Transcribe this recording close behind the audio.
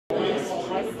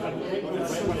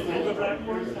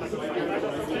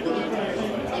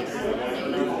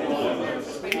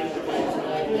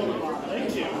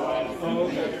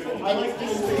I like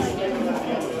this.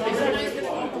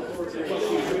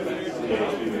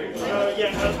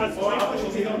 Yeah, that's why.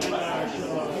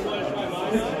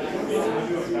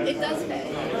 It does pay.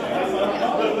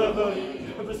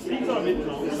 The speeds are a bit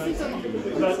long. Can I?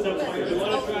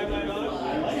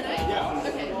 Yeah.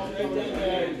 Okay.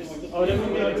 Oh, that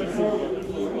would be like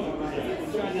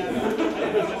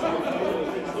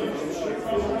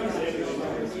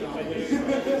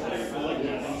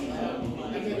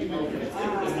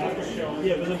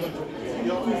yeah, but then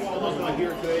I'm not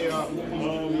here today.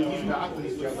 He's back, but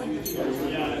he's traveling.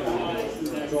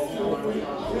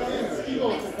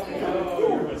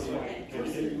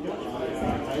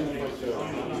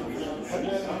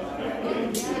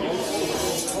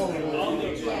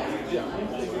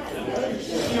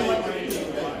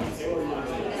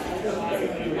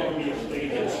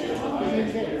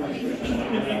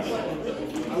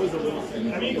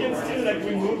 I mean, you can still like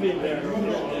remove it there.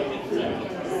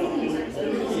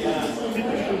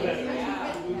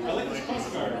 I like this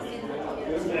postcard.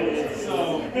 So,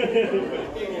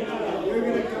 You're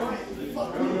gonna go.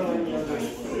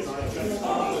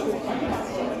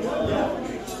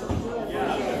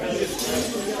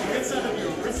 get some of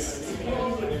your wrists. We're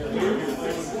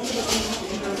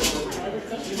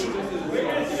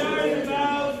going to start in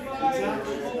about 5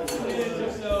 minutes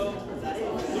or so.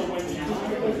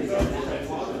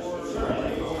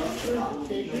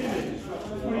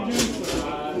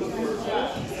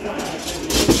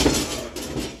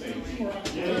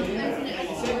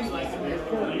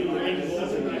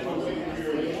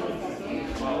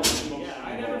 I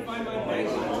never find my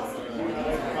banks. I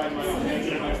find my banks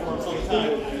in my forms all the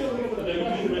time. But they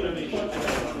would be renovation.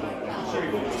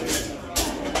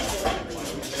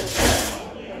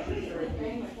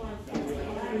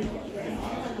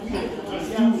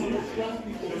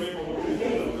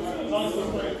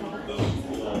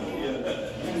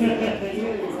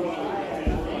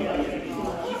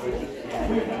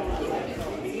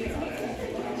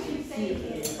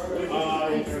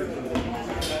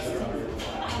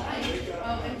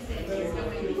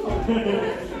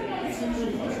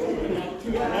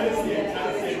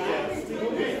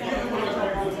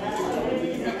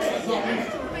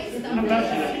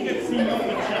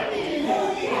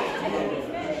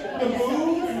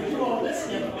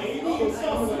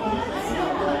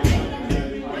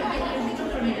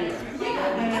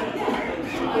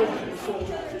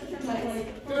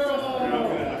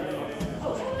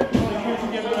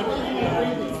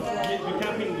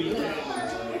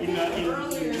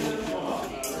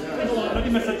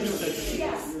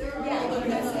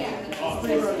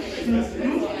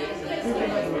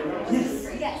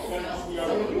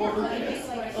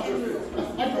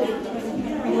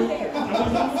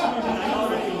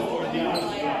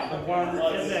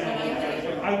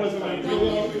 I was going to do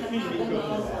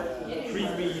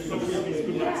frisbee because frisbees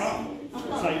could not come. So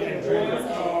I enjoyed it.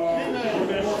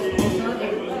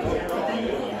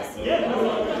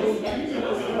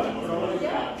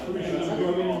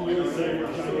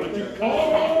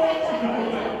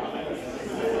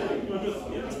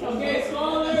 Okay,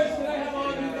 scholars, can I have all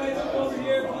of you guys come over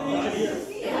here, please?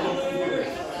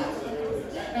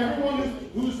 Everyone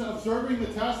who's observing the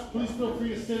test, please feel free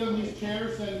to sit on these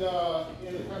chairs and in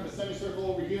a kind of semicircle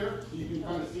over here, so you can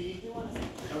kind of see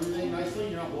everything nicely.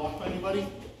 You're not blocked by anybody.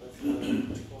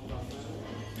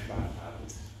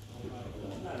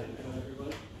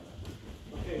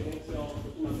 Okay, thanks all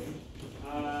for coming.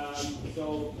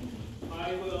 So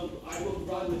I will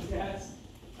run the test.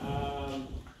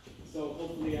 So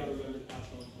hopefully I remember to ask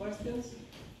all the questions.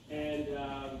 And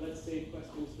let's save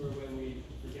questions for when we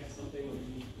forget something or you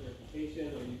need clarification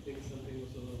or you think something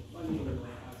was a little funny or you want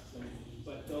to ask some.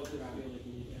 But don't just feel like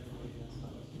you need everybody to ask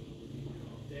questions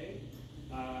all day.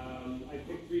 I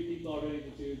picked 3 people already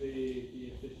to do the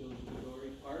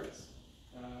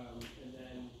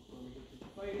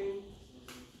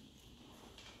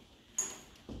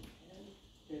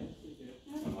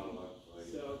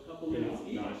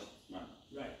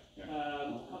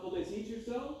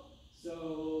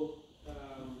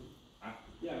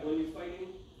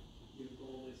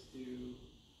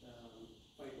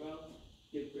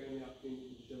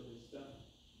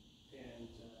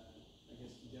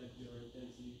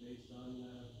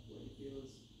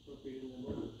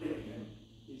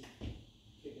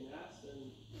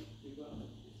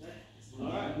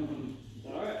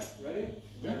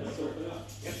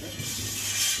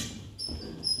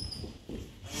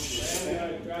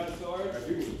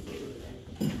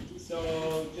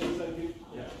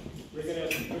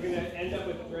we're going to end up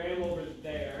with Graham over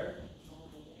there.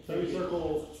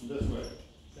 Semicircle this way.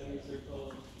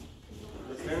 Semicircle.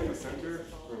 Stand in the center.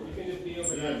 You can just be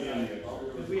over Yeah, there. yeah.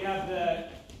 Because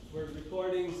we're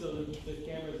recording, so the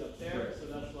camera's up there, so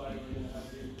that's why we're going to have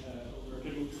you over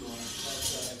that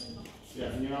side. Yeah,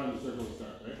 and you're not in the circle to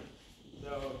start, right?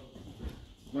 So,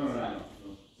 No. I'm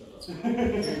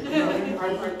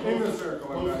in the circle.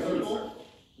 I'm Close not the in the circle.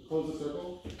 Close the circle.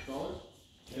 Dollars.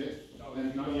 Okay. oh,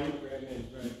 And not Graham you. in,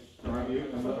 right. Not you.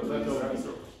 And let's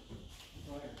over.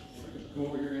 Oh, yeah. Come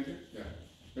over here, Andrew. Yeah.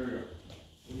 There we go.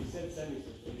 When you said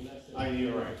semicircle, you not I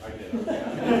knew, right? I did.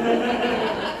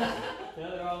 Now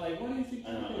they're all like, what is he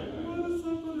I know, talking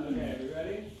about? Okay, we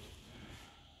ready?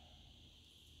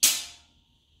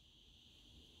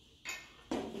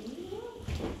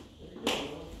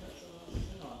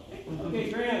 Okay,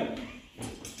 Graham,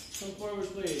 come forward,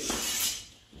 please.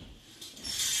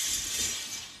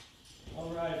 All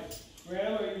right,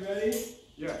 Graham, are you ready?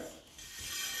 Yes.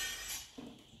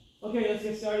 Okay, let's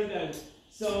get started then.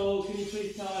 So, can you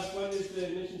please tell us what is the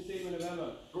mission statement of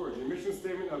AEMMA? Sure. The mission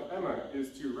statement of AEMMA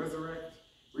is to resurrect,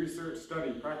 research,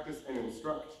 study, practice, and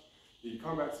instruct the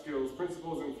combat skills,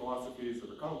 principles, and philosophies of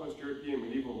accomplished European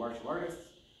medieval martial artists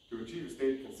to achieve a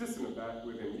state consistent of that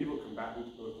with a medieval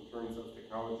combatant, both in terms of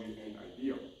technology and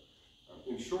ideal.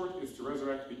 In short, is to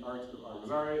resurrect the art of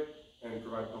armoured and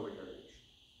provide public heritage.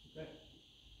 Okay.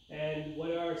 And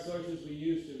what are sources we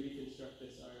use to reconstruct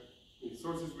this art? The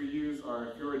sources we use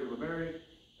are Fiore de Liberi,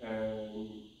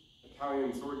 an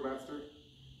Italian swordmaster,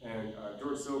 and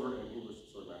George Silver, an English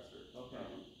swordmaster. Okay.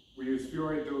 We use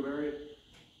Fiore de Liberi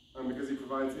because he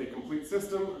provides a complete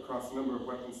system across a number of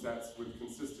weapon sets with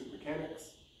consistent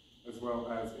mechanics, as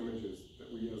well as images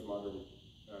that we as modern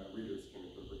readers can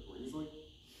interpret more easily.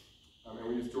 And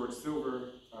we use George Silver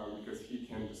because he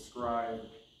can describe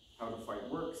how the fight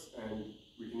works, and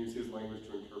we can use his language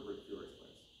to interpret Fiore's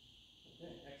plays.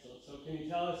 Okay, excellent. So can you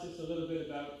tell us just a little bit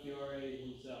about Fiore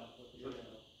himself? What do you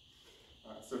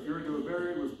know? So Fiore de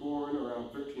Liberi was born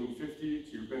around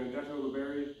 1350 to Benedetto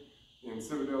Liberi in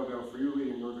Civitella del Friuli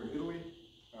in northern Italy.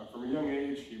 From a young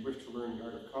age, he wished to learn the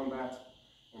art of combat,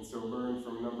 and so learned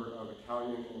from a number of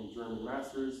Italian and German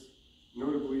masters,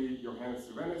 notably Johannes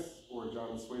Suvenis or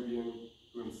John Swabian,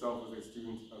 who himself was a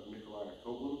student of Nicolai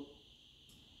Koblum.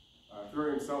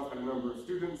 Fiore himself had a number of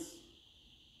students,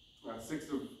 6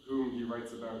 of whom he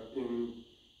writes about in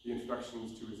the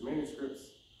introductions to his manuscripts,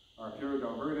 are Piero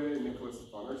del Verde, Nicholas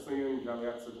von Urslingen,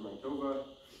 Galeazzo de Mantova,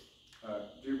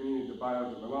 Giovanni de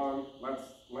Baio de Milan,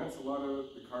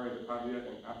 Lanceloto de Carre de Pavia,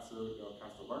 and Azzo del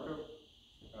Castelbarco.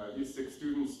 These 6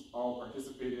 students all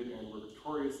participated and were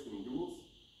victorious in duels,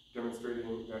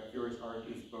 demonstrating that Fiore's art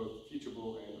is both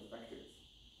teachable and effective.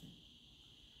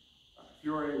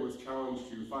 Fiore was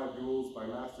challenged to 5 duels by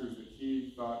masters that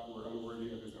he thought were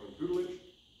unworthy of his own tutelage.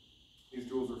 These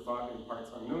duels were fought in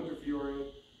parts unknown to Fiore,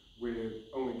 with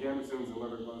only gambesons and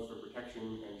leather gloves for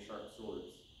protection and sharp swords.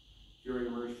 Fiore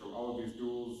emerged from all of these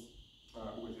duels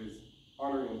with his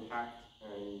honor intact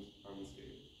and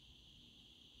unscathed.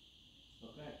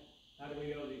 Okay. How do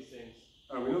we know these things?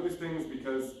 We know these things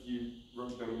because he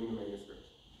wrote them in the manuscript.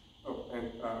 Oh,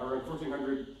 and around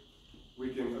 1400, we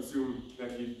can assume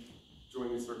that he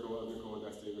joined the circle of Nicola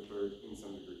d'Este III in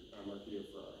some degree, Marquis of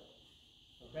Ferrara.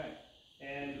 Okay.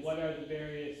 And what are the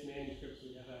various manuscripts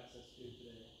we have access to today?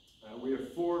 We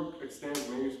have 4 extant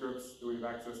manuscripts that we have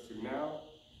access to now.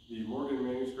 The Morgan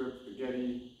manuscript, the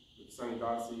Getty, the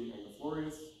Sanidasi, and the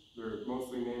Florius. They're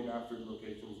mostly named after the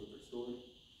locations that they're stored.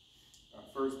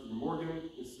 First, the Morgan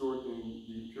is stored in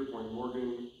the Pierpoint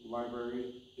Morgan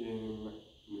Library in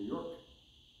New York.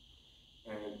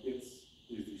 And it is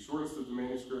the shortest of the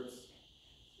manuscripts.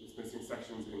 It's missing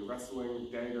sections in wrestling,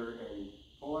 dagger, and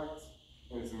poleaxe.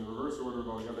 And it's in the reverse order of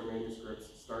all the other manuscripts,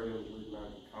 starting with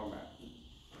mounted combat.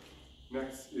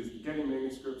 Next is the Getty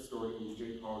manuscript, stored in the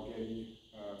J. Paul Getty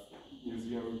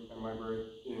Museum and Library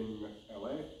in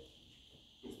LA.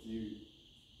 It's the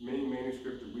main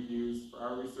manuscript that we use for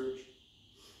our research.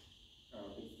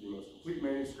 It's the most complete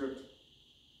manuscript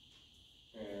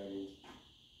and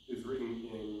is written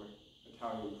in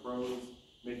Italian prose,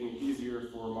 making it easier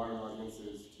for modern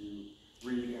audiences to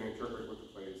read and interpret what the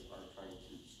plays are trying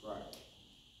to describe.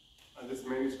 This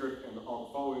manuscript and all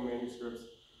the following manuscripts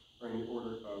are in the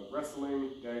order of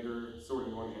wrestling, dagger, sword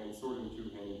in one hand, sword in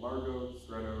 2 hand, largo,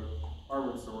 stretto,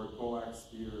 armored sword, poleaxe,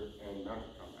 spear, and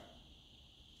mounted combat.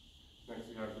 Next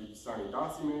we have the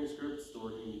Sanidasi manuscript,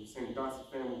 stored in the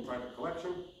Sanidasi family private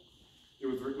collection. It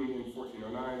was written in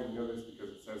 1409, we know this because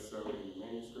it says so in the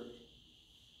manuscript.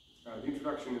 The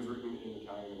introduction is written in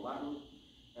Italian and Latin,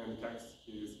 and the text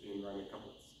is in rhyming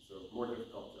couplets, so more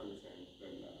difficult to understand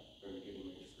than the Getty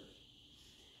manuscript.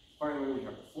 we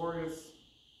have the Florius,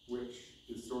 which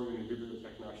is stored in the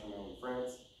Bibliothèque Nationale in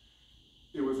France.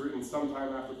 It was written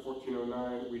sometime after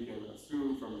 1409, we can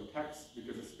assume from the text,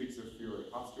 because it speaks of Fiore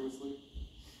posthumously.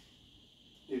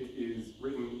 It is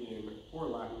written in poor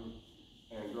Latin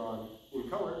and drawn in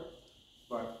color,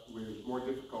 but with more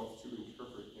difficult to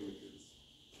interpret images.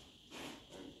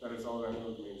 And that is all I know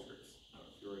of the manuscripts of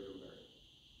Fiore de Liberi.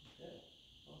 Okay,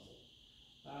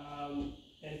 awesome.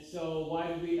 And so why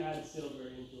did we add Silver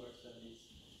into our studies?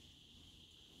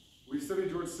 We studied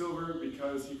George Silver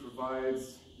because he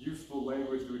provides useful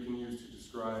language that we can use to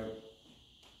describe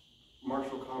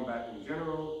martial combat in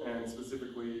general, and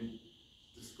specifically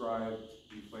describe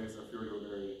the plays of Fiore de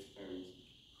Liberi and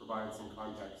provide some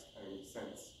context and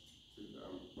sense to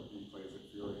the plays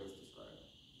that Fiore has described.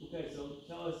 Okay, so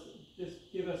tell us, just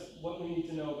give us what we need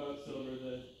to know about Silver.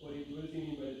 What does he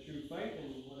mean by the true fight,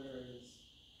 and what are his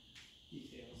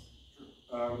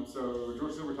details? So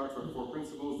George Silver talks about 4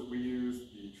 principles that we use: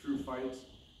 the true fight,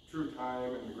 true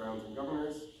time, and the grounds and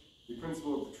governors. The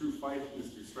principle of the true fight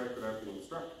is to strike without being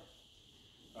struck.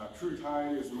 True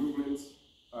time is movement,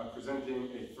 presenting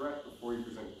a threat before you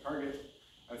present a target.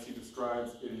 As he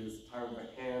describes, it is time of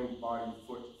the hand, body,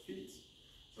 foot, feet.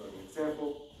 So as an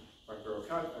example, if I throw a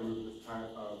cut, I move with the time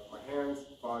of my hands,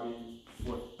 body,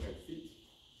 foot, and feet.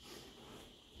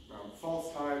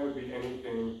 False time would be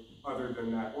anything other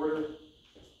than that order.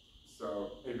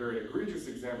 So a very egregious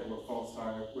example of false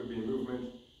time would be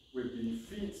movement with the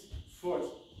feet, foot,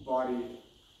 body,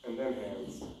 and then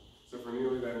hands. So for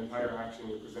nearly that entire action,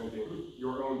 you're presenting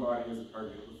your own body as a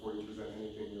target before you present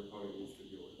anything your opponent needs to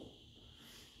deal with.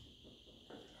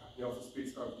 He also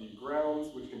speaks of the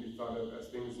grounds, which can be thought of as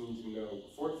things you need to know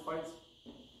before the fight.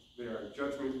 They are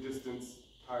judgment, distance,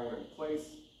 time, and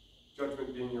place.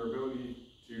 Judgment being your ability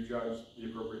to judge the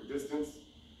appropriate distance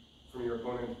from your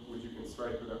opponent, which you can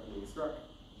strike without being struck,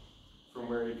 from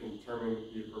where you can determine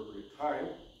the appropriate time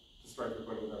to strike your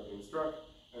opponent without being struck,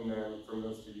 and then from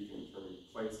those two you can determine the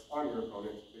place on your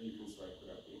opponent that you can strike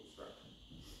without being struck.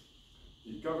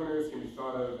 The governors can be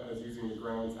thought of as using the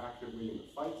grounds actively in the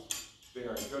fight. They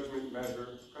are judgment, measure,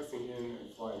 pressing in,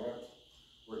 and flying out,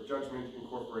 where judgment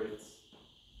incorporates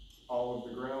all of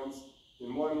the grounds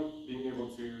in one, being able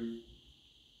to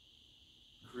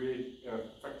create an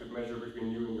effective measure between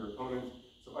you and your opponent,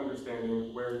 so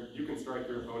understanding where you can strike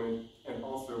your opponent and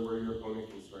also where your opponent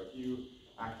can strike you,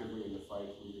 actively in the fight,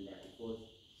 moving back and forth.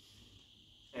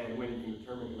 And when you can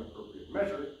determine an appropriate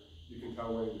measure, you can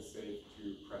tell when it is safe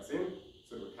to press in,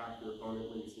 so to attack your opponent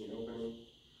when you see an opening,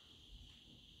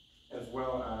 as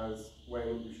well as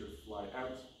when you should fly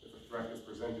out if a threat is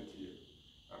presented to you.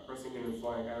 Pressing in and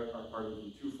flying out are part of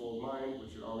the twofold mind,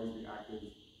 which should always be active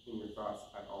in your thoughts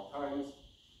at all times.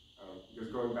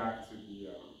 Because going back to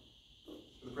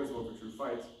the principle of a true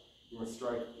fight, you must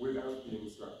strike without being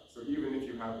struck. So even if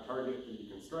you have a target that you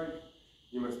can strike,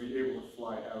 you must be able to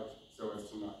fly out so as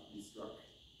to not be struck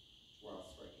while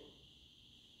striking.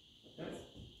 Okay.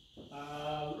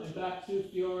 And back to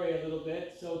Fiore a little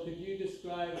bit. So could you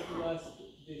describe to us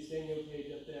the Segno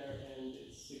page up there and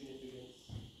its significance?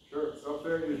 Sure. So up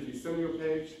there is the Segno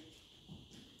page.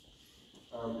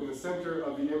 In the center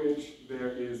of the image, there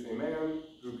is a man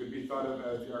who could be thought of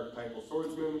as the archetypal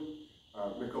swordsman,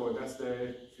 Nicola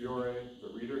d'Este, Fiore, the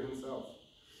reader himself.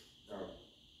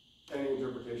 Any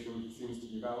interpretation seems to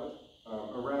be valid.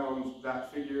 Around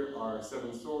that figure are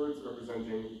 7 swords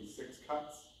representing the 6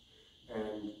 cuts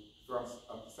and thrust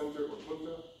up the center, or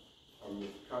punta. The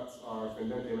cuts are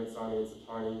fendente, mezzani, and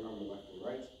satani on the left and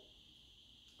right.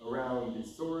 Around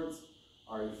these swords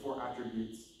are the 4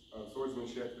 attributes of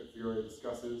swordsmanship that Fiore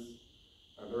discusses.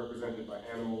 They're represented by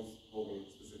animals holding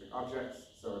specific objects.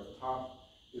 So at the top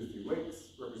is the lynx,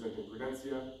 representing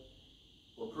prudentia,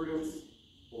 or prudence,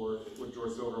 or what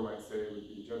George Silver might say would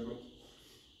be judgment.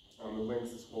 The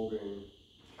lynx is holding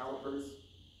calipers.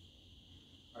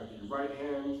 At the right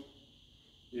hand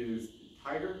is the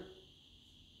tiger,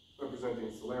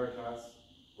 representing celeritas,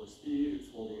 or speed.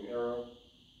 It's holding an arrow.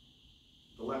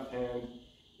 The left hand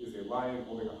is a lion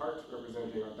holding a heart,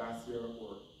 representing audacia,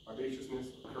 or audaciousness,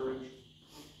 or courage.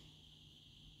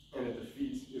 And at the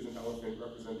feet is an elephant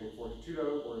representing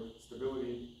fortitudo, or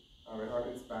stability, and on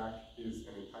its back is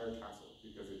an entire castle,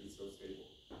 because it is so stable.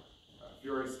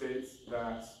 Fiore states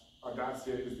that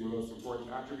audacia is the most important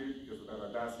attribute, because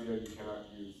without audacia you cannot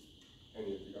use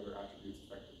any of the other attributes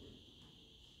effectively.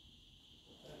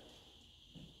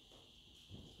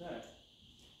 Okay.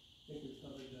 I think we've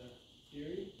covered the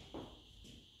theory.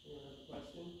 Anyone have a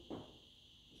question?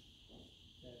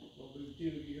 Okay. Well,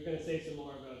 you're going to say some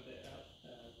more about the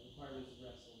requirements of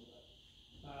wrestling.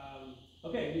 But,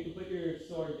 okay, you can put your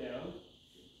sword down.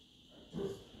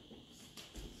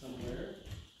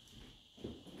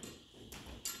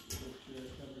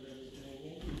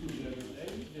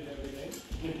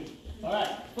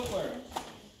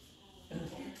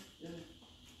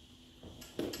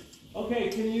 Okay,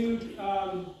 can you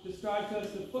describe to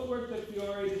us the footwork that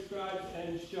Fiore describes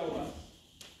and show us?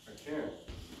 I can.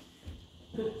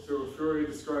 So Fiore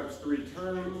describes 3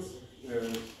 turns,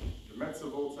 the mezza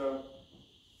volta,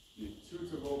 the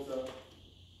tutta volta,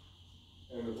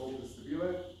 and the volta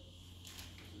stabile,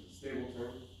 which is a stable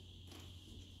turn.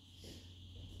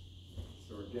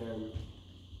 So again,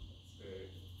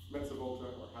 it's a mezza volta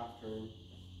or half turn,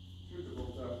 tutta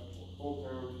volta or full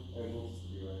turn, and volta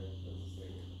stabile as a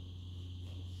stable.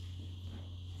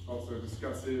 Also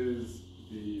discusses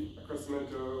the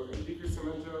accrescimento and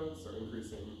decrescimento, so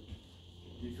increasing,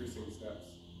 decreasing steps,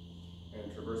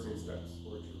 and traversing steps,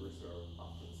 or traverso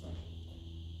off to the side.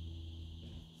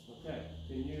 Okay,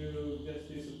 can you just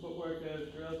do some footwork as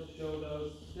drill to show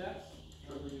those steps,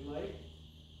 however you like?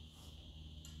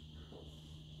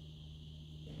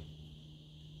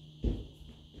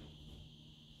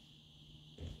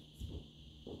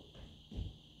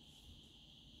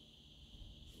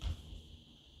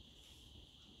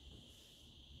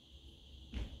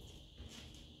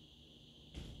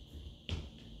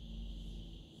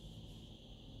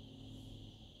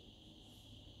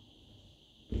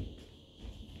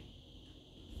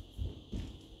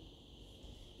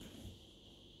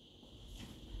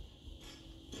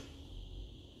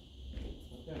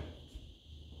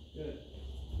 Good.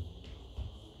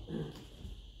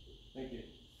 Thank you.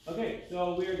 Okay,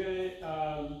 so we're going to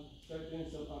start doing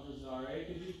some avversare.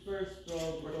 Could you first go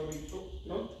before we...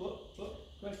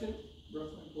 question?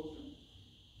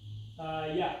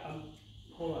 Yeah,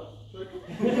 hold on.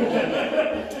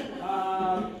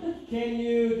 Can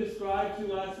you describe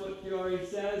to us what Fiore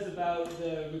says about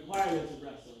the requirements of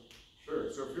wrestling?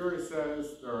 Sure. So Fiore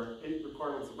says there are 8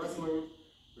 requirements of wrestling,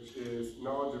 which is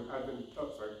knowledge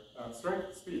of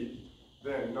strength, speed,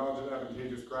 then knowledge of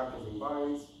advantageous grapples and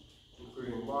binds,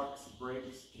 including locks,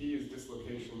 breaks, keys,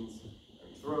 dislocations,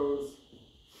 and throws,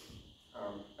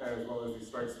 as well as the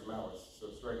strikes of malice. So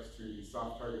strikes to the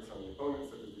soft targets on the opponent,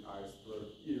 such as the eyes,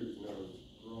 throat, ears, nose,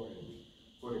 groin,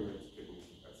 floating ribs, kidneys,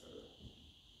 etc.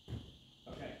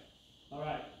 Okay. All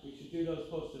right. We should do those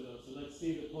posta though. So let's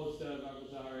see the posta of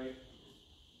avversare.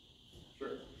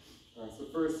 Sure. So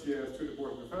first he has tutta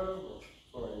porta ferro, or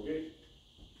flowing gait,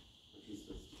 which is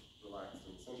just relaxed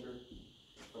in the center.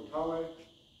 Frontale,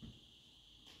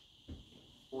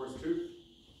 force tooth,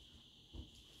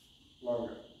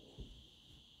 longa,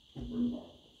 or long.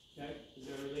 Okay. Is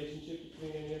there a relationship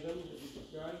between any of them that you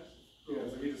described? Yeah,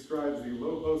 so he describes the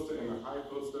low posta and the high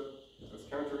posta as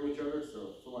countering each other,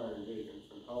 so full iron gate and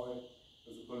frontale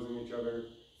as opposing each other,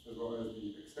 as well as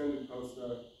the extended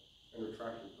posta and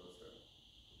retracted posta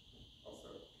also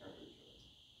counter each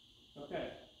other. Okay.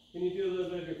 Can you do a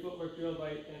little bit of your footwork drill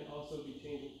and also be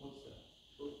changing posta?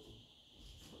 Sure.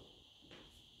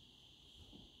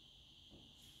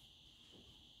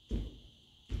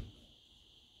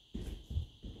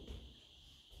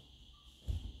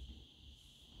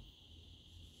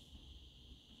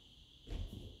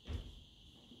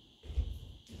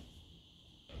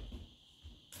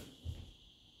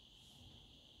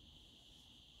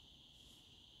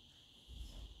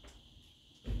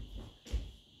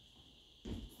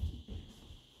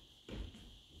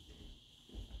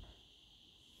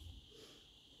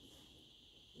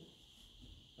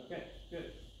 Okay,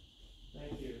 good.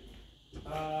 Thank you.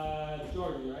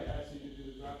 Jordan, right? I asked you to do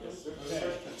the grappling? Yes, sir. Okay.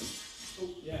 Oh,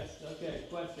 yes, okay.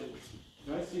 Question.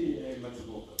 Can I see a mezza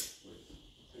volta, please?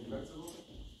 A mezza volta?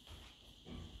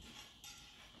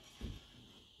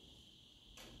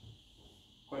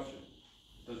 Question.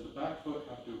 Does the back foot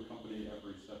have to accompany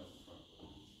every step of the front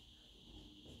foot?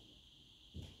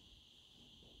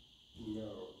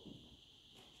 No,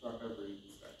 not every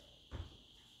step.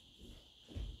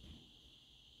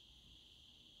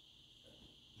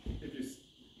 If you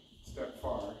step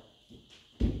far,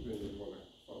 then you want to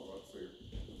follow up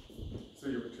so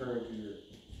you return to your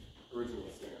original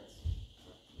stance.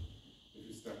 If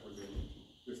you step within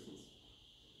distance,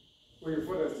 well, your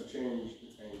foot has to change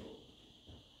its angle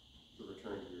to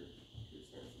return to your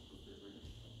stance appropriately.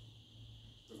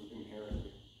 It doesn't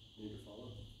inherently need to follow.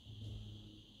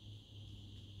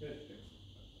 Good.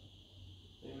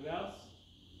 Anyone else?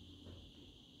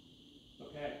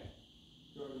 Okay.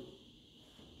 Jordan.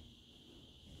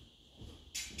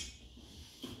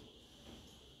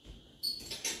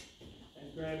 And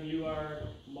Graham, you are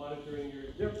monitoring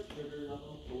your trigger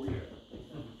level? Oh yeah.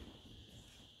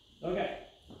 Okay.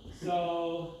 So,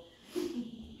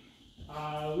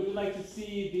 we would like to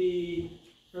see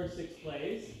the first 6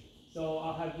 plays. So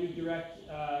I'll have you direct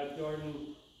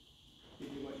Jordan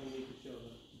give you what you need to show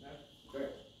them. Okay?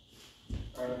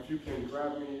 Okay. If you can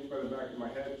grab me by the back of my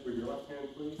head with your left hand,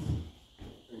 please,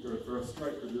 and go for a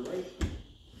strike with your right.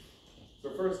 So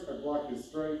first I block his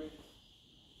strike.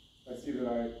 I see that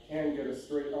I can get a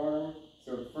straight arm.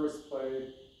 So first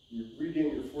play, you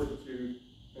regain your fortitude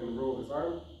and roll his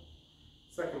arm.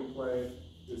 Second play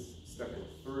is stepping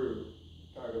through,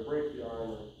 either break the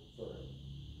arm or sorry.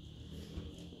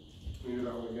 Can you do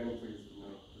that one again, please? No.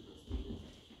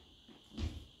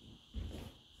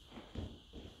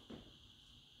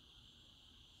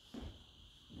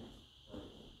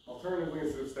 Alternatively,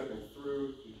 instead of stepping through,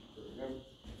 you can go again.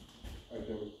 I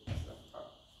can step up,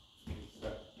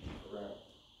 step around.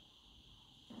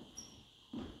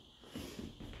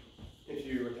 If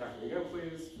you attack me again,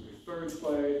 please, the third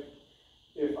play.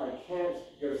 If I can't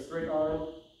get a straight arm,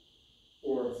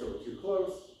 or so we're too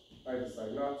close, I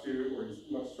decide not to, or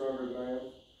he's much stronger than I am,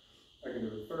 I can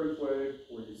do a third play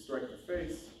where you strike the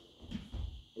face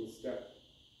and step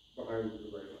behind the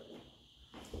right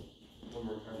leg. One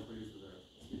more time, please, without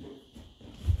speaking.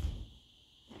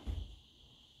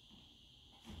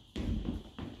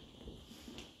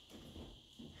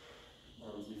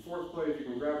 The fourth play, if you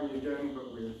can grab me again,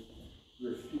 but with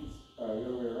your feet the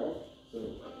other way around.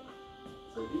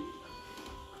 So deep.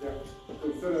 Yeah.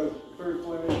 Instead of the third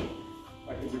play,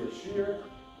 I can do a shear,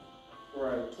 where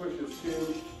I push his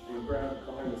shin and grab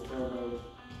behind his tailbone,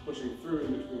 pushing through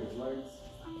in between his legs.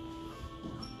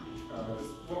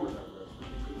 Just one more time, guys.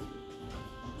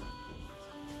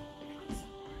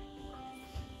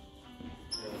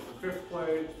 And the fifth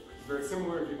play is very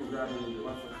similar. If you can grab me with your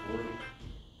left foot forward.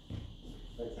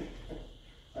 Thanks.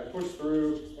 I push through,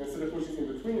 and instead of pushing in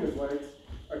between his legs,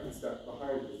 I can step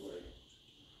behind his leg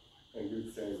and do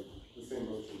the same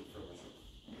motion for myself.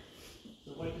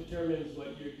 So what determines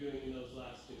what you're doing in those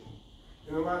last two?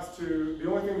 In the last two, the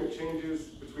only thing that changes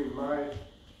between my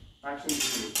actions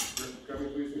is, grab me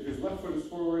please, if his left foot is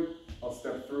forward, I'll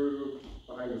step through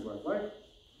behind his left leg.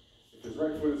 If his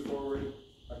right foot is forward,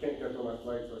 I can't get the left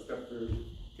leg, so I step through,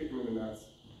 kick him in the nuts,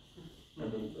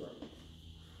 and then throw him.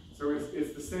 So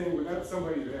it's the same, without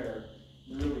somebody there,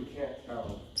 you really can't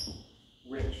tell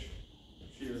which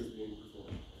shear is being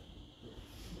performed.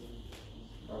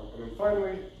 And then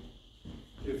finally,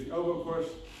 is the elbow push.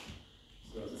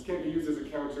 So this can be used as a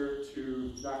counter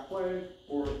to that play,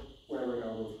 or whenever an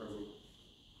elbow is present,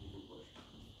 you can push.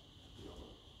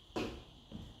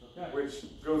 Okay.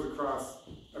 Which goes across,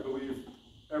 I believe,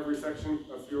 every section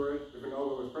of Fiore. If an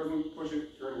elbow is present, push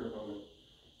it, turn your opponent,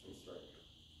 and strike.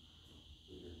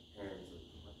 With your hands or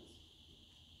weapons.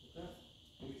 Okay.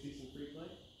 Can we see some free play?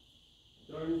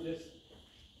 Jordan, just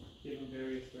give him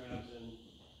various grabs and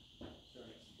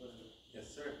strikes, whatever. Yes,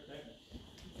 sir. Okay.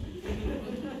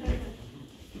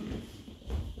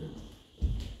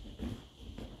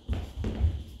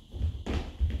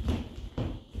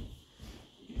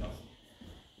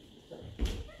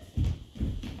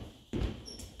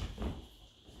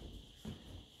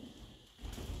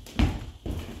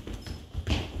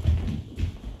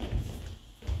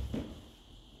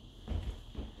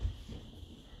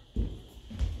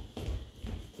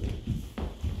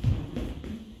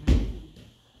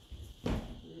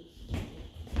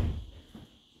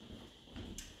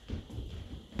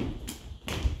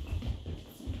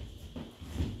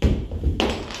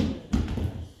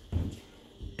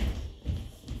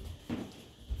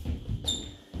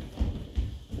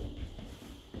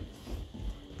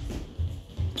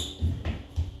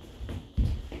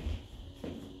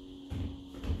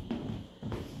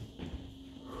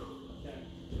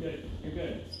 Good, you're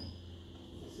good.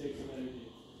 Save some energy.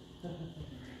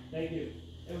 Thank you.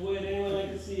 And would anyone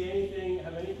like to see anything,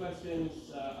 have any questions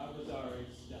of the Zari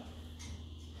stuff?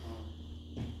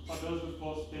 How does the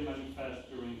post play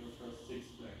manifest during the first 6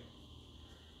 play?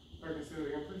 I can say that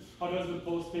again, please. How does the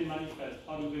post play manifest?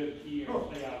 How do they appear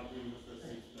and play out during the first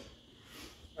 6 play?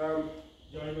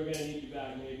 Jordan, we're going to need you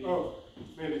back, maybe. Oh,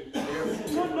 maybe. I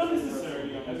guess. Not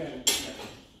necessarily. Okay.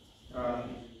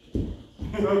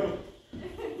 So,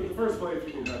 with the first play, if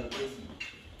you can grab it, please.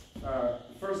 The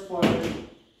first play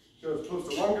shows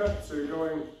post to longa, so you're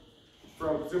going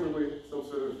from presumably some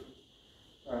sort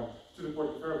of student point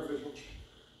of fair position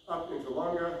up into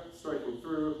longa, striking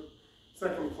through.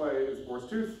 Second play is boar's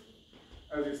tooth,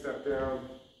 as you step down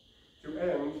to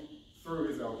end through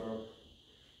his elbow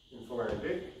in full iron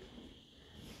gate.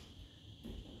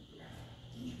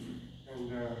 And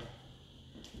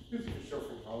you could show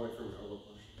from Holly from elbow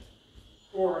push.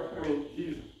 Or, I mean,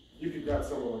 you could grab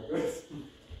someone like this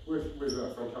with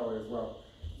frontale as well.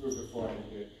 Move the full iron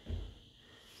gate.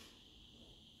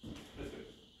 That's good.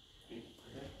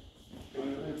 I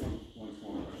have one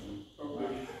small question.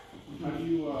 Okay. How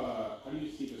do you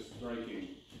see the striking?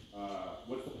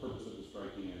 What's the purpose of the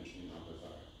striking in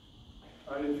Alcazar?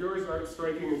 I didn't Fiore's art,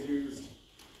 striking is used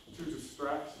to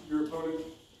distract your opponent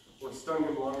or stun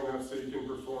him long enough so you can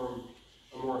perform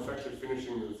a more effective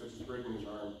finishing move, such as breaking his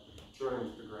arm, throwing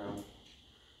him to the ground.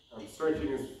 Striking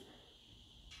is,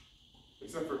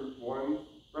 except for one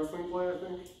wrestling play, I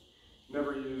think,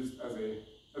 never used as an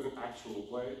actual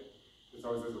play. It's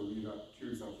always as a lead up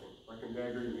to something. Like in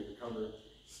dagger, you make a cover,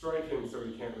 strike him so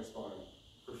he can't respond,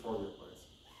 perform your plays.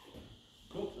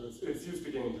 Cool. So it's used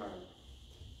to gain time.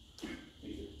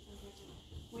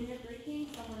 When you're breaking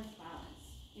someone's balance,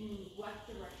 in what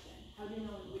direction? How do you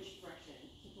know in which direction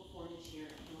to perform the shear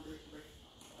in order to break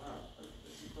the balance?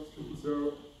 That's a question. So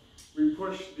we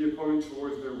push the opponent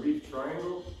towards their weak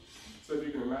triangle. So if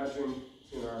you can imagine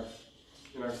in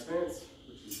our stance,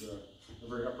 which is a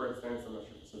very upright stance, I'm not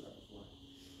sure if I said that before.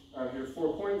 You have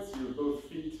 4 points, you have both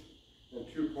feet and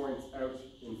 2 points out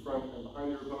in front and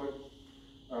behind your opponent.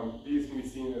 These can be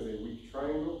seen as a weak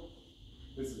triangle.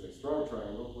 This is a strong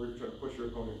triangle, where if you try to push your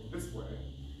opponent this way,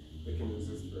 they can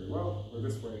resist very well, or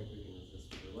this way, they can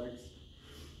resist with their legs.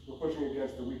 We're pushing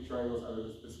against the weak triangles either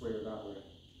this way or that way.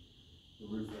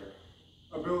 Remove their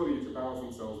ability to balance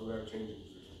themselves without changing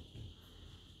position.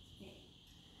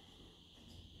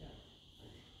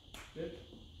 Good.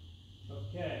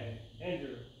 Okay,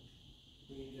 Andrew,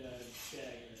 we need a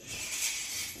dagger.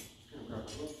 Gonna grab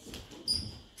my gloves.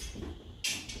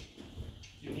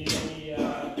 Do you need any,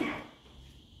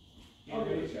 I'll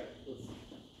give it a check.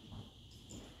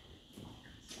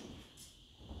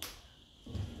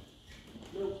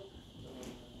 Nope.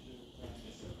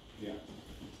 Yeah.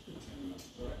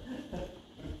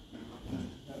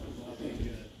 That was not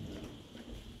good.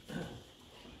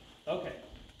 Okay.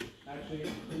 Actually,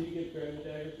 can you get Graham the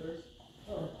dagger first?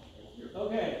 Oh.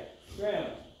 Okay, Graham.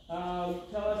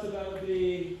 Tell us about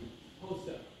the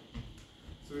posta.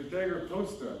 So the dagger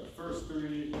posta, the first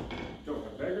 3 don't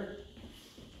have dagger.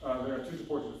 There are 2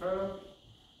 supports of ferro,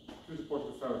 2 supports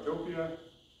of ferro doppia,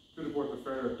 2 supports of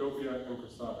ferro doppia and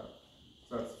crosata.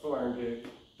 So that's full iron gate,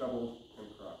 double and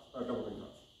cross.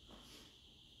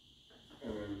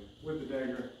 And then with the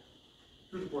dagger,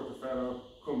 2 supports of ferro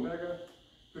cum dagger,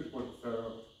 2 supports of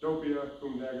ferro doppia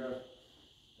cum dagger,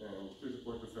 and 2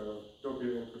 supports of ferro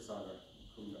doppia and crosata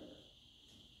cum dagger.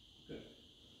 Good.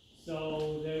 So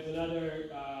there's another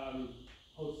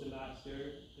postmaster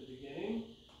at the beginning.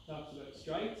 Talks about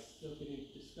strikes. So can you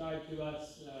describe to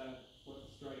us what the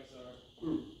strikes are?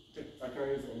 Okay. I can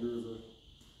use Andrew as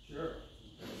Sure.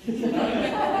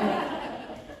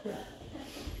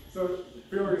 So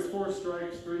Fiore is 4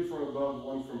 strikes, 3 from above,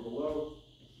 1 from below.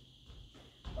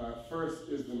 First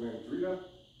is the mandrita,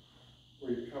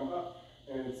 where you come up,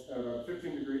 and it's at a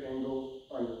 15-degree angle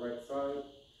on your right side.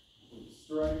 And you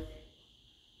strike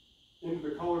into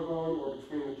the collarbone or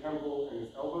between the temple and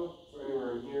his elbow, so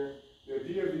anywhere in here. The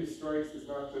idea of these strikes is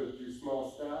not to do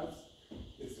small stabs,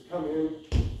 it's to come in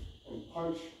and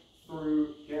punch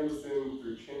through gambeson,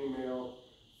 through chainmail,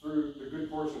 through the good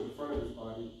portion of the front of his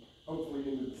body, hopefully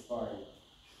into the spine,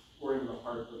 or into the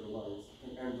heart or the lungs,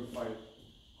 and end the fight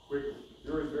quickly.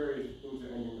 You're very into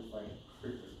ending the fight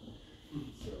quickly.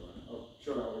 So I'll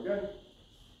show that one again.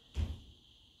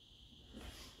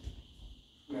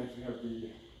 Next we have the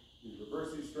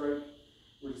reversi strike,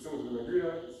 which is similar to the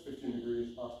mandrita. It's 15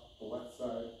 degrees off the left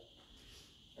side,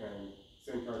 and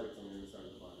same targets on the other side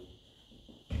of the body.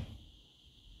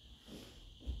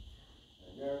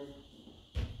 Again.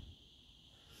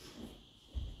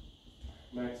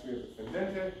 Next we have the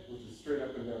fendente, which is straight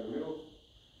up and down the middle,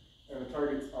 and the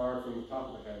targets are from the top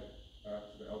of the head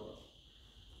to the elbow.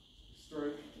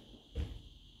 Strike.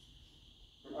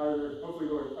 From either hopefully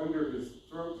going under his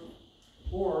throat,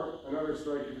 or another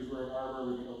strike if he's wearing armor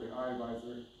with an open eye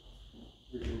visor.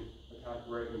 We can attack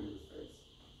right into his face.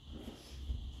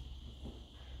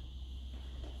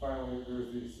 Finally, there's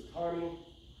the satani.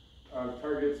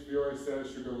 Targets, Fiore says,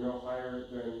 should go no higher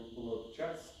than below the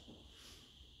chest.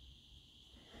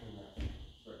 And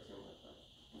strikes him like that.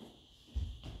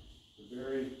 So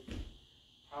very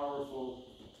powerful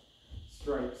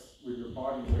strikes with your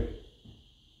body weight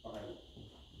behind it.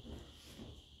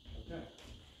 Okay,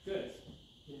 good.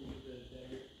 Can you get the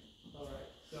dagger? All right.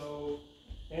 So,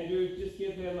 Andrew, just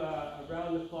give him a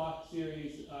round-the-clock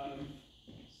series of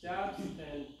stabs,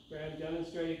 and Graham,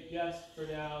 demonstrate just for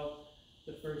now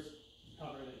the first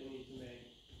cover that you need to make.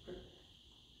 Okay.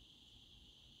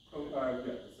 Oh,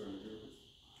 yeah, so do this.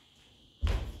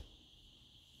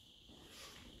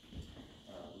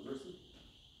 Reverse it.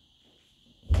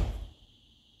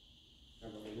 And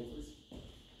then again, please.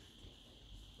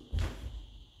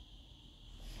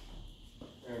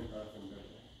 And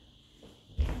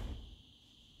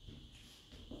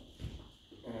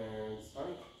and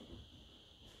Sonny.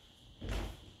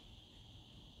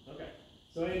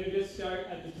 So Andrew, just start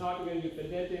at the top. We're going to do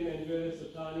Pendente, Mandrilla,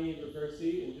 Sotani,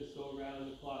 Reversi, and just go around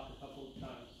the clock a couple of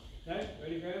times. Okay,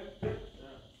 ready, Graham?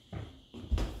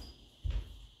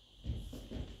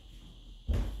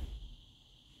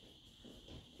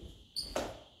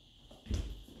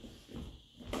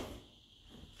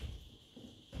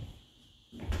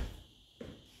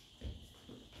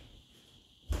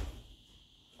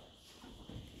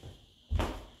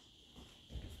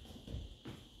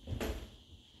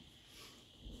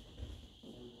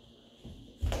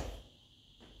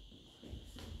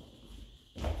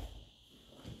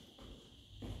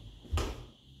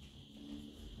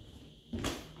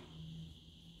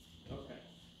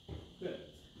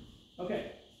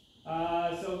 Okay,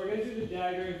 so we're going to do the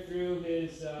dagger through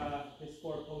his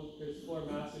four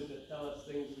masters that tell us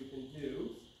things we can do.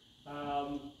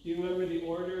 Do you remember the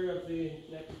order of the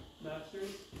next masters?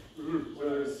 Mm-hmm. So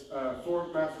there's 4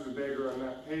 masters of dagger on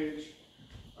that page.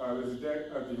 There's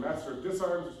the master of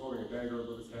disarms, who's holding a dagger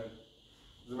above his head.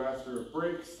 There's a master of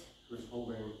breaks, who's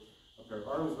holding a pair of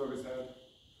arms above his head.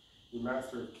 The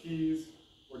master of keys,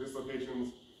 or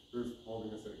dislocations, who's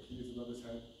holding a set of keys above his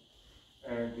head.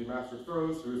 And the master of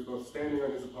throws, who is both standing on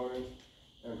his opponent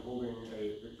and holding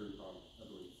a victory palm, I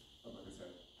believe, above his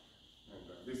head. And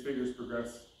these figures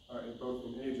progress both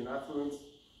in age and affluence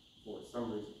for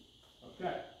some reason.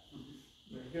 Okay,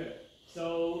 very good.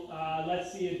 So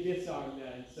let's see a disarm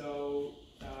then. So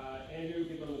Andrew,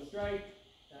 give him a strike.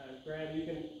 Graham, you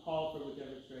can call for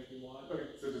whichever strike you want. Okay,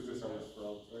 so just disarm us for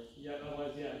all the strikes? Yeah,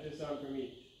 otherwise, yeah, disarm from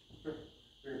each. Sure.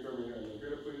 You can throw me a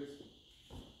good, please.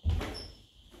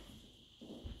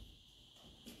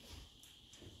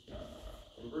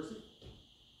 Reverse it.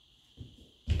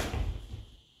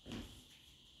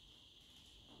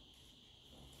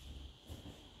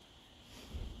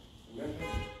 And then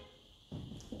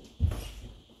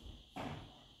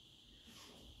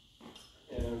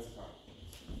and it's time.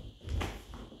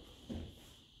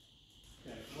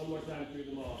 Okay, one more time through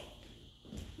them all.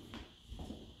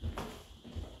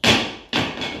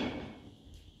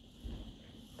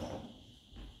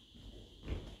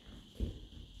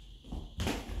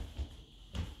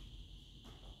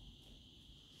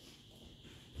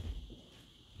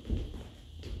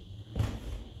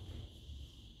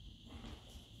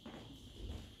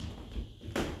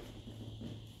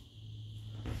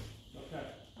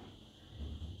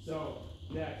 So,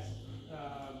 next,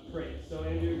 break. So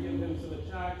Andrew, give him some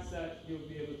attacks that he'll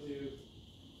be able to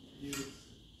use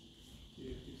to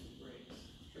do some breaks.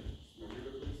 Sure. You want to do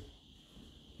that, please?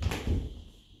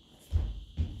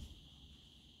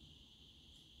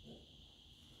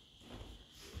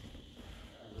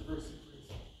 Reverse it, please.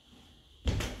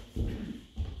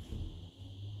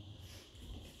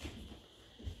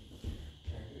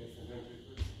 And then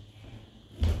please.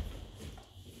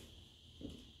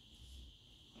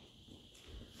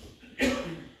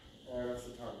 And that's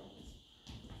the time.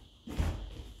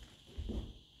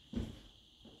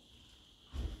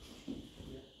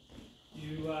 Do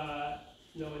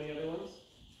you know any other ones?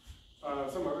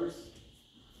 Some others.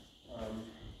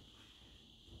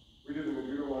 We did the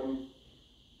Menudo one.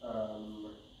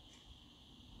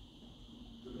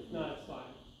 No, it's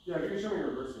fine. Yeah, if you can show me a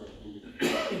reverse one.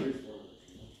 At least one of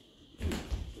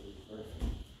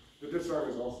them. The disarm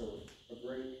is also a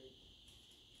break.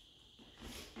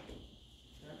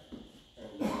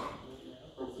 And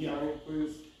Yeah. Johnny,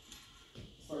 please.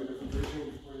 Slightly different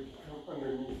version before you come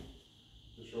underneath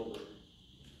the shoulder.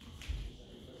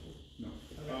 No.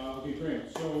 Okay, great.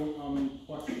 So,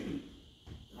 question.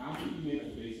 After you make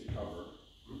the basic cover,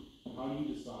 how do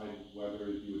you decide whether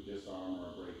you would disarm or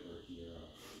break or key or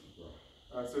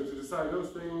throw? So to decide those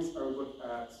things, I would look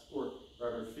at, or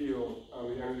rather feel,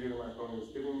 the energy that my opponent is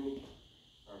giving me.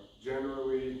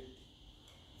 Generally,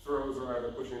 throws are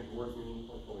either pushing towards me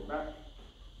or pulling back.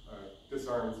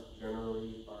 Disarms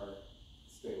generally are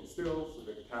staying still, so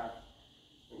they've attacked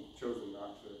and chosen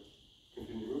not to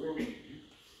continue moving.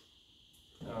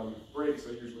 Breaks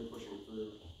are usually pushing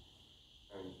through,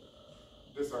 and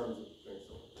disarms are staying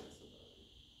still.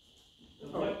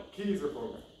 Keys are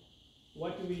pulling back.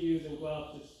 What do we use in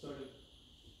Guelph to sort of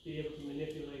be able to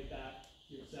manipulate that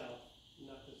yourself,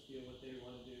 not just feel what they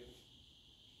want to do?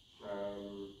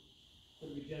 What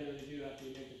do we generally do after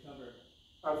we make the cover?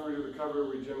 After we do the cover,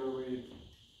 we generally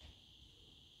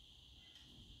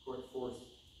put force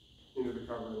into the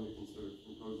cover, and you can sort of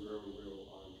impose your own will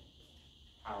on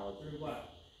how Through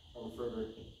what? on further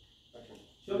action.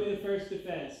 Show me the first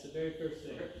defense, the very first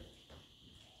thing.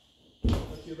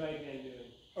 What's your right hand doing?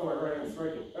 Oh, my right hand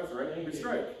striking. That's right. Thank We you.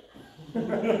 strike.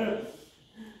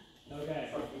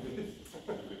 Okay.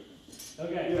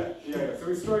 Okay. Yeah. So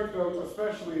we strike them,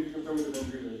 especially if you can throw me the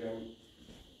Vendrita again.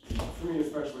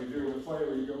 especially doing the play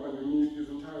where you go underneath his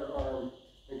entire arm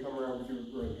and come around to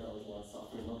the break. I always want to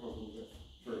soften him up a little bit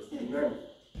first, and then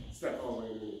step all the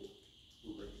way underneath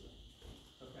and break it.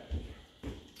 Okay.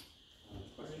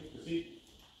 Question? Proceed.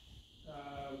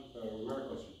 Another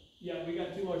question. Yeah, we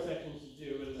got 2 more sections to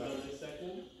do, but is it on this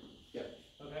section? Yeah.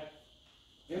 Okay.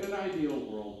 In an ideal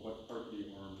world, what part of the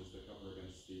arm is the cover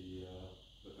against the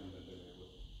pendant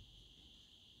with?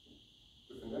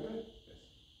 The pendant? Yes.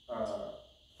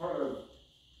 Part of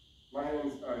my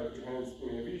hands, your hands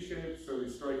in a V shape, so the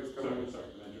strike is coming. Sorry,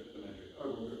 the mandate. Oh,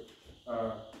 no, good.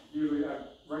 Usually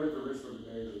right at the wrist of the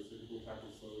dagger, so you can attack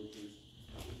him slowly, please.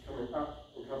 It's coming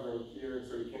up and covering here,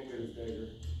 so he can't get his dagger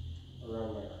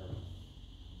around my arm.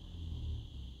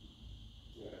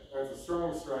 Yeah, and it's a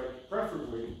strong strike,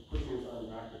 preferably pushing his arm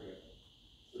back a bit,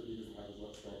 so he doesn't have as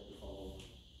much strength to follow.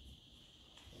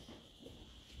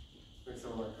 I think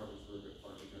some of my covers were a bit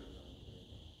far to get around.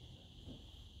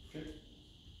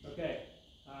 Okay.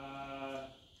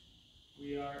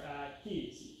 We are at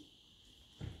keys.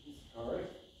 All right.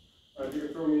 If you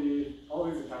could throw me all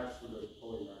these attacks for the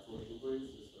pulling back motion, please.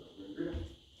 Just read it.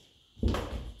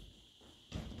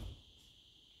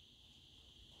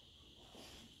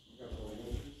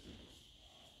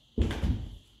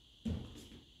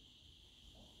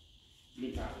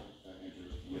 New tackle, Andrew.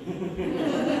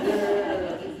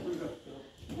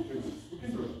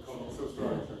 So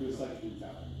strong. Do a second new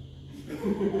tackle.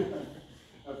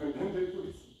 Pendente,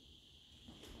 please.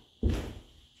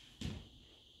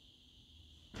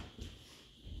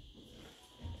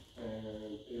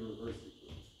 And a reverse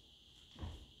sequence.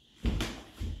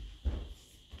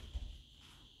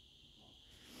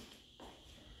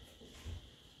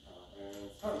 And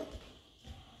time.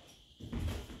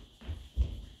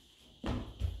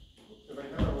 If I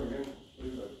have one again,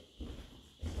 please.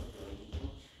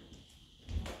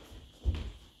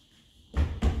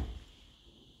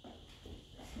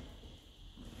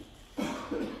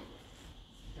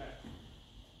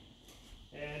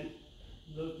 And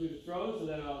look through the throws, and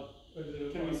then I'll.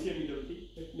 Can we skip middle key?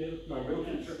 Middle key. Middle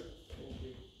key, sure. Thank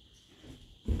you.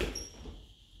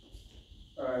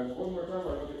 And one more time, I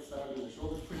don't get stabbed in the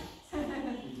shoulder, please.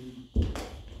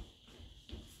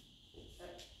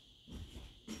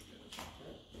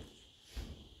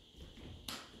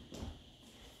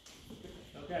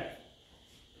 Okay.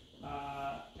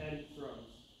 And throws.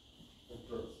 And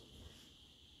throws.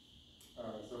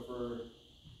 So for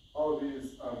all of these,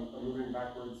 I'm moving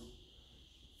backwards,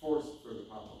 force for the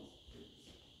top ones.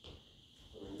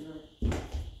 So in here.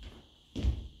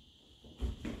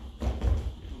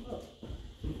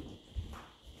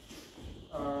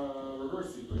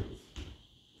 Reverse sequence.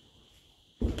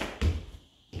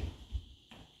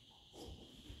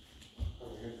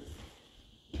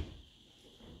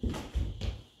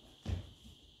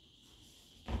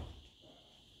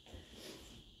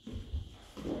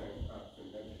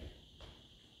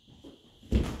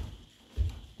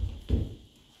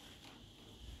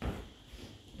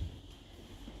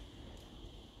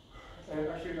 And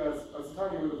actually, I was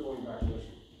talking with a pulling back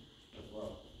motion as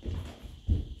well.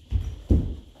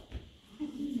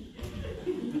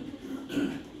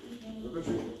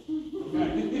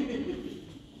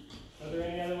 Are there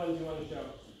any other ones you want to show?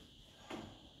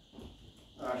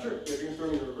 Sure. Yeah, you can throw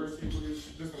me the reverse sequence,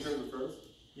 just in terms of throws.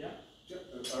 Yeah. Yep.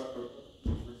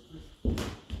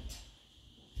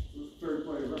 Third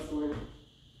play wrestling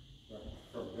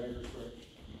from dagger strike.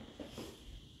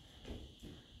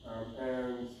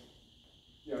 And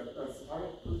yeah,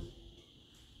 Satanic, please.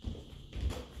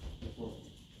 Well,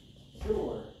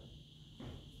 similar.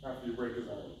 After you break his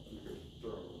arm, you can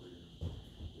throw him over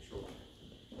your shoulder.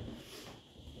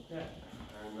 Okay.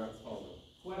 And that's all.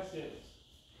 Questions?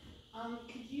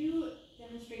 Could you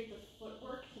demonstrate the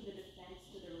footwork to the defense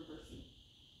to the reversey?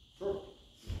 Sure.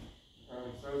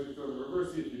 So as you throw the reverse,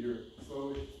 if you do it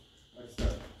slowly, I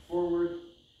step forward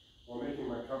while making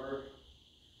my cover.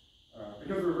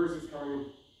 Because the reverse is coming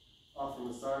off from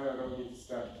the side, I don't need to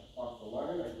step off the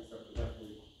line. I can step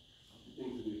directly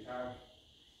into the attack,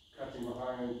 catching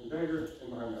behind the dagger and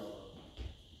behind the elbow,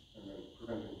 and then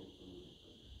preventing him from moving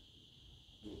further.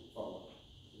 You can follow.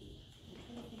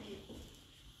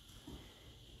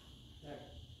 Okay.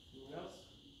 Anyone else?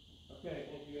 Okay,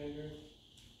 thank you, Andrew.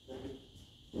 Thank you.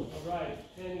 All right,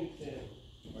 Pennington.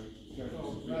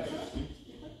 Oh, right.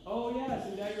 Oh, yes,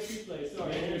 and dagger free play.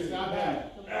 Sorry. Andrew, stop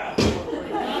that. Ah.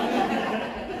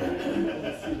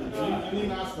 I need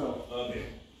mask though. Okay.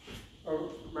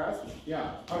 Oh, mask?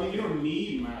 Yeah. I mean, you don't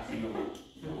need mask. They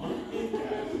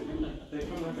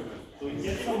come recommend. So we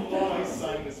get some law,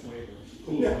 sign this waiver.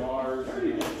 Cool stars.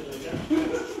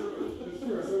 It's true.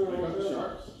 I got the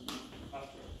sharks.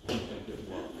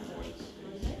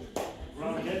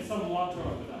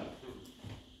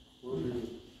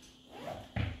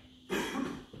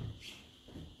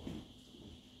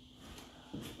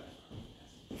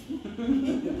 Not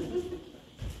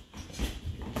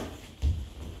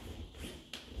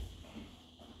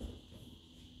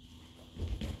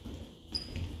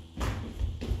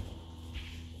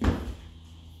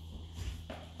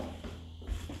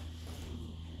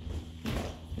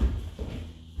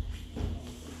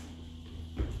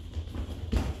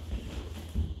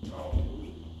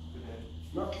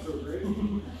so great.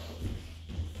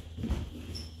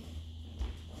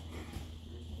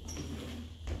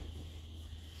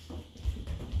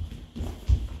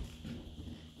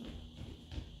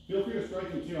 Feel free to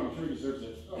strike him too, I'm sure he deserves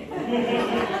it. Oh,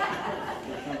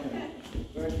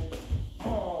 thank you.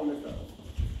 Oh, missed that one.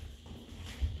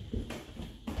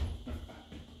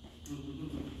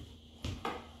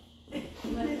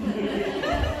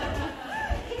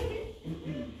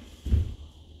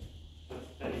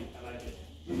 Steady, I like it.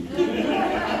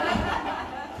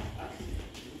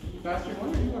 Pastor, why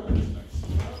are you weapon this nice?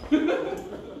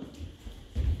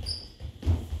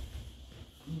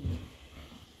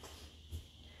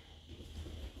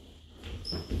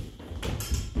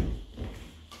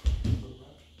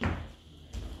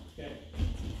 Okay.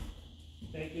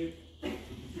 Thank you.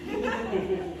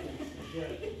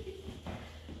 Good.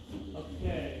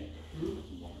 Okay.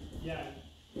 Yeah.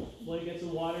 Want to get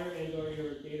some water and or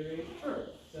your Gatorade? Sure.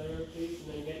 Center, please,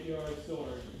 and then get your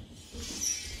sword.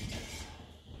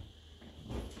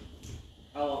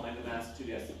 How long am I asked to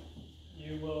yes?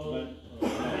 You will.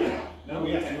 No,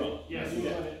 yes, okay. you will. Yes, you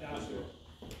want it after.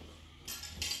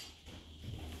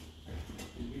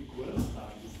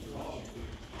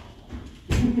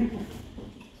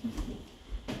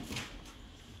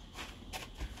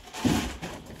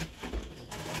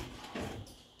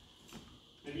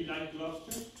 Maybe light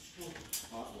gloves too?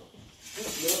 Possible.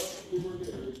 No, we were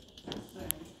good.